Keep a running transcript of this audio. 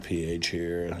PH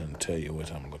here and tell you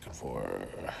what I'm looking for.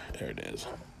 There it is.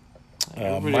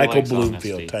 Everybody Michael likes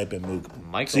Bloomfield. honesty. Type in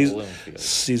Michael Bloomfield.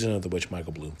 Season of the Witch,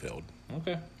 Michael Bloomfield.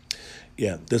 Okay.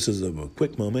 Yeah, this is a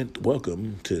quick moment.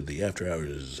 Welcome to the After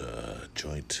Hours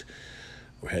joint.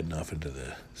 We're heading off into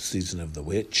the Season of the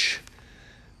Witch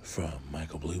from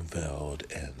Michael Bloomfield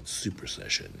and Super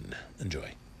Session.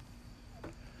 Enjoy.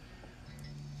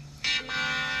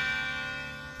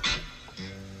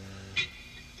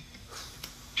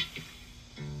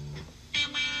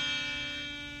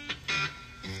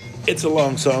 It's a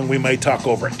long song. We might talk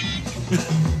over it.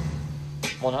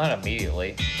 Well, not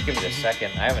immediately. Give it a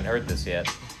second. I haven't heard this yet.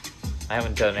 I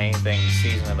haven't done anything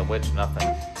Season of the Witch, nothing.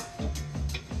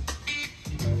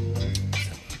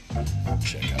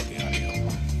 Check out the audio.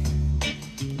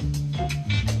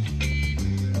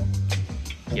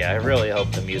 Yeah, I really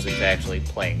hope the music's actually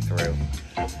playing through.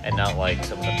 And not like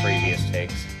some of the previous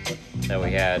takes that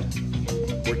we had.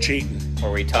 We're cheating.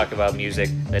 Where we talk about music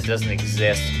that doesn't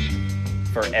exist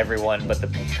for everyone but the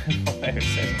people that are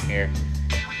sitting here.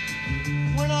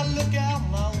 When I look out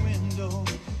my window,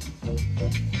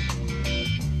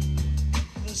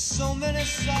 there's so many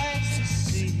sights to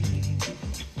see.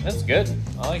 That's good.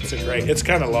 I like It's it. great. It's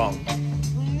kind of long.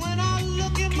 When I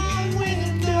look in my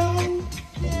window,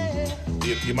 yeah,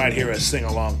 You might hear us sing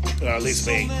along. At least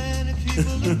so me. many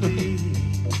people to be.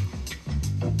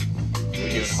 We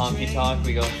doing honky tonk?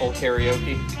 We going full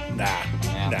karaoke? Nah,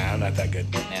 I'm not that good.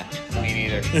 Yeah, me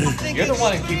neither. You're the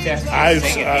one that keeps asking me I'm to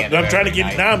sing at the end I'm of trying to every give.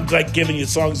 night. Now I'm like giving you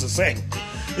songs to sing.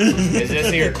 Is this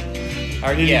here?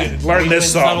 Or, yeah, learn are we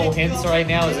this doing song. Subtle hints right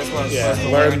now. Is this what I'm Yeah, supposed to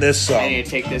learn this song. I need to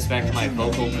take this back to my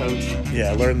vocal coach.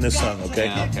 Yeah, learn this song, okay?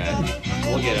 Yeah, okay.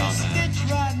 We'll get on that. It's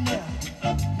right now.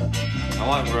 I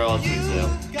want royalties though.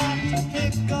 Got to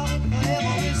pick up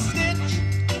every stitch.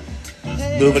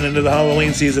 Hey, Moving into the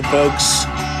Halloween season, folks.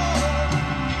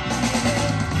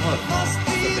 What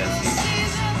the best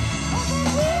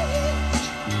season?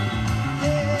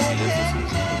 It is the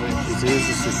season of the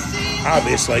witch.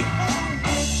 Obviously.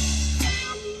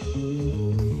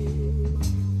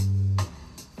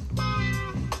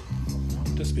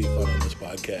 Just be fun on this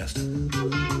podcast.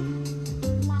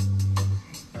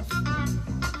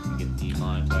 Get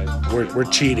demonetized. We're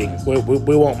cheating. We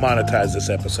won't monetize this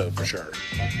episode for sure.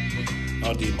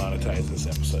 I'll demonetize this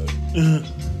episode.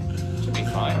 Should be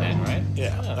fine then, right?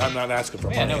 Yeah, I'm not asking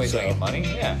for Yeah, money. nobody's So, making money.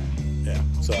 Yeah, yeah,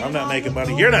 so I'm not making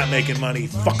money. You're not making money,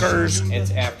 fuckers. it's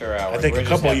after hours. I think We're a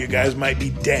just couple of having- you guys might be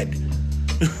dead.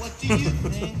 what do you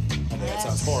think? I know that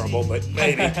sounds horrible, but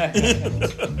maybe.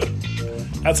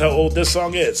 That's how old this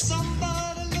song is.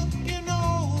 Somebody looking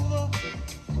over.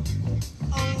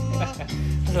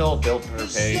 The whole Bill Burr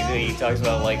page. He talks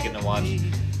about liking to watch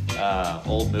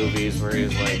old movies where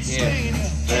he's like, yeah,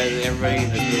 everybody in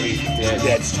the movie's dead.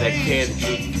 Dead. That kid,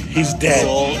 He's dead.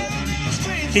 old.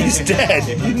 He's dead.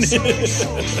 He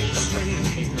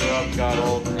grew up, got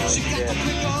old, and now he's dead.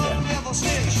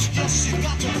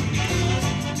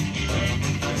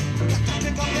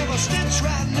 Pick up every stitch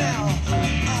right now.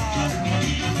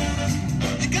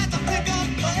 You got to pick up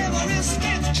every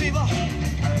stitch, Chiva.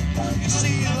 You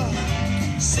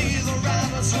see the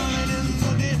rabbits running in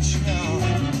the ditch now.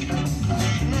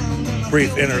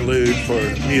 Brief interlude for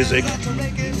music. Got to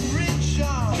make it rich,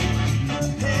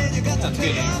 hey, you got to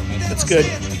That's good. It's good.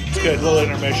 It's good. A little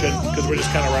intermission because we're just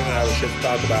kind of running out of shit to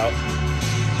talk about.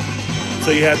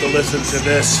 So you had to listen to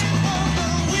this.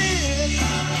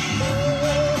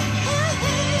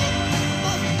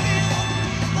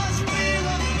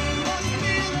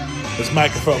 This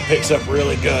microphone picks up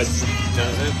really good. Does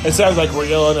it? It sounds like we're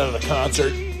yelling at a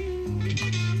concert.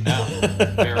 No.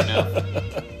 Fair enough.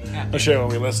 I'm sure when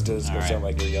we listen to this, it's going to All sound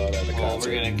right. like we're yelling at a Well, concert.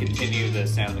 we're going to continue the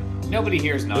sound. Nobody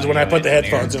hears nothing. Because when I put the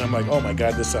headphones in, I'm like, oh my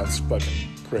god, this sounds fucking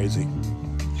crazy.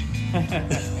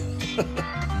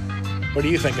 What are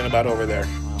you thinking about over there?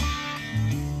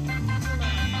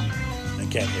 I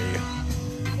can't hear you.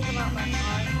 Think about my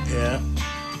car. Yeah?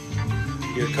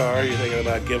 Your car, you're thinking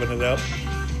about giving it up?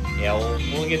 Yeah,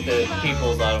 we'll get the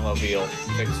people's automobile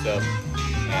fixed up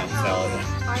and sell it. I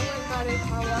went and got a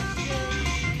car wash today,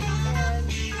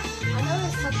 and I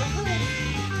noticed that the hood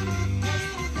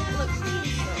didn't look clean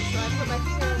still. So I put my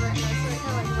finger over it and I started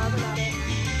kind of like rubbing at it.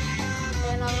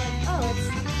 And I'm like, oh, it's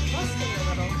rusting a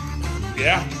little.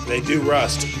 Yeah, they do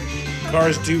rust.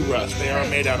 Cars do rust. They are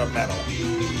made out of metal.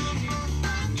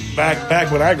 Back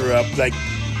when I grew up, like,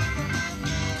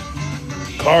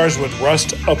 cars would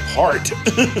rust apart.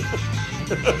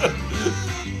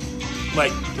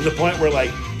 Like, to the point where,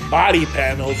 like, body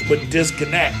panels would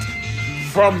disconnect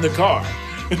from the car.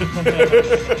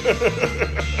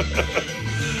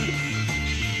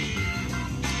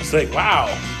 It's like, wow,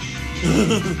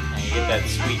 And you get that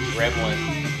sweet gremlin.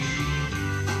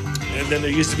 And then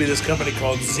there used to be this company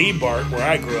called Z-Bart where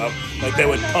I grew up. Like they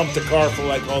would pump the car for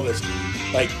like all this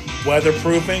like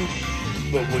weatherproofing.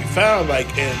 But we found like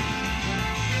and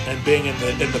being in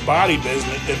the body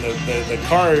business, in the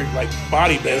car like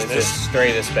body It was business, just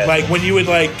straight asbestos. like when you would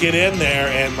like get in there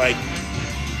and like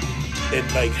it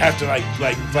like have to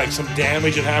like some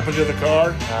damage had happened to the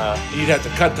car, you'd have to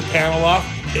cut the panel off.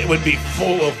 It would be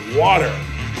full of water.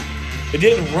 It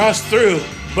didn't rust through,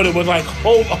 but it would like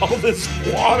hold all this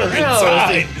water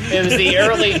inside. It was the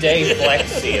early day Flex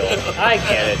Seal. I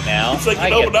get it now. It's like I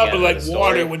you get open the up end and of like the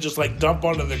water story. would just like dump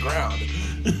onto the ground.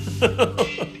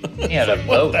 You had a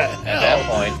boat the at that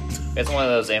hell? point. It's one of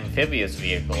those amphibious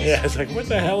vehicles. Yeah, it's like what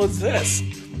the hell is this?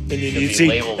 And then Could you be see,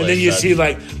 labeled and then as you such. see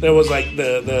like there was like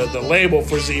the label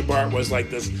for Z-Bart was like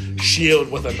this shield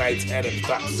with a knight's head and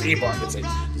top Z-Bart. It's like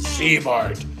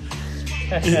Z-Bart.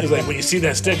 It's like when you see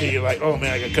that sticker, you're like, oh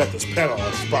man, I can cut this panel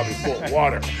off. It's probably full of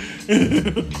water.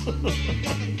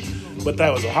 But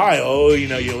that was Ohio. You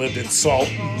know, you lived in salt,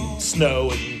 and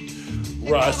snow, and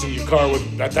rust, and your car would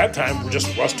at that time would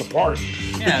just rust apart.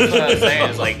 Yeah, that's what I was saying.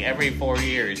 It's like every 4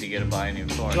 years you get to buy a new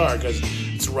car. Because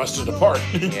it's rusted apart.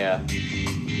 Yeah.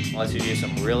 Unless you do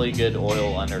some really good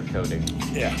oil undercoating.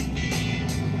 Yeah.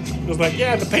 It was like,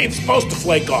 yeah, the paint's supposed to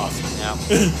flake off. Yeah.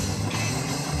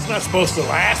 It's not supposed to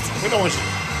last. We don't want you.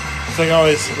 It's like I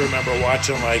always remember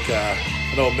watching like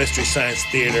an old Mystery Science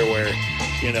Theater where,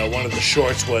 you know, one of the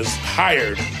shorts was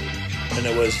Hired, and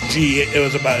it was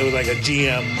like a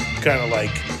GM kind of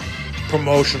like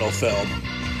promotional film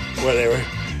where they were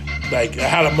like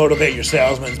how to motivate your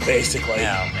salesmen basically.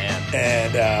 Oh,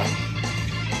 man.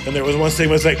 And there was one thing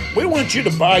was like, we want you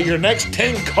to buy your next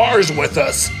 10 cars with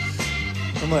us.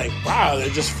 I'm like, wow, they're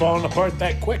just falling apart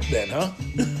that quick then, huh?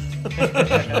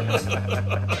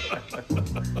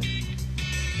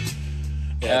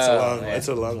 Yeah, it's Oh, man. it's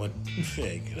a long one. Yeah,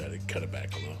 you gotta cut it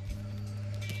back a little.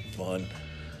 Fun.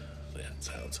 Yeah, it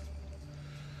sounds.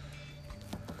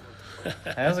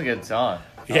 That was a good song.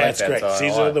 I Yeah, like it's that great. song a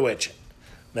Season lot. of the Witch.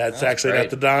 That's actually great. not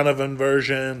the Donovan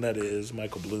version. That is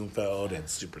Michael Bloomfeld and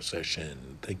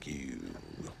Supersession. Thank you.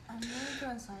 I'm really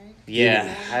going inside.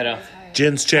 Yeah, I don't.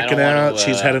 Jen's checking I don't out. wanna,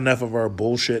 She's had enough of our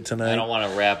bullshit I tonight. don't want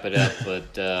to wrap it up,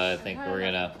 but I think we're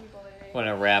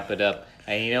gonna wrap it up.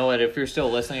 And you know what? If you're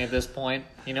still listening at this point,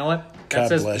 you know what? God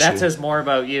bless that you. says more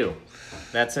about you.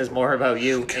 That says more about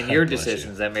you and your bless you.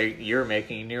 decisions that you're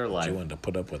making in your You life. wanted to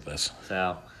put up with this.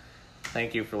 So,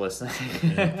 thank you for listening.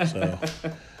 So,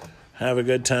 have a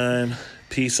good time.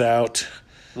 Peace out.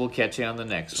 We'll catch you on the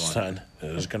next one. Son,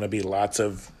 there's going to be lots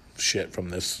of shit from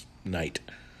this night.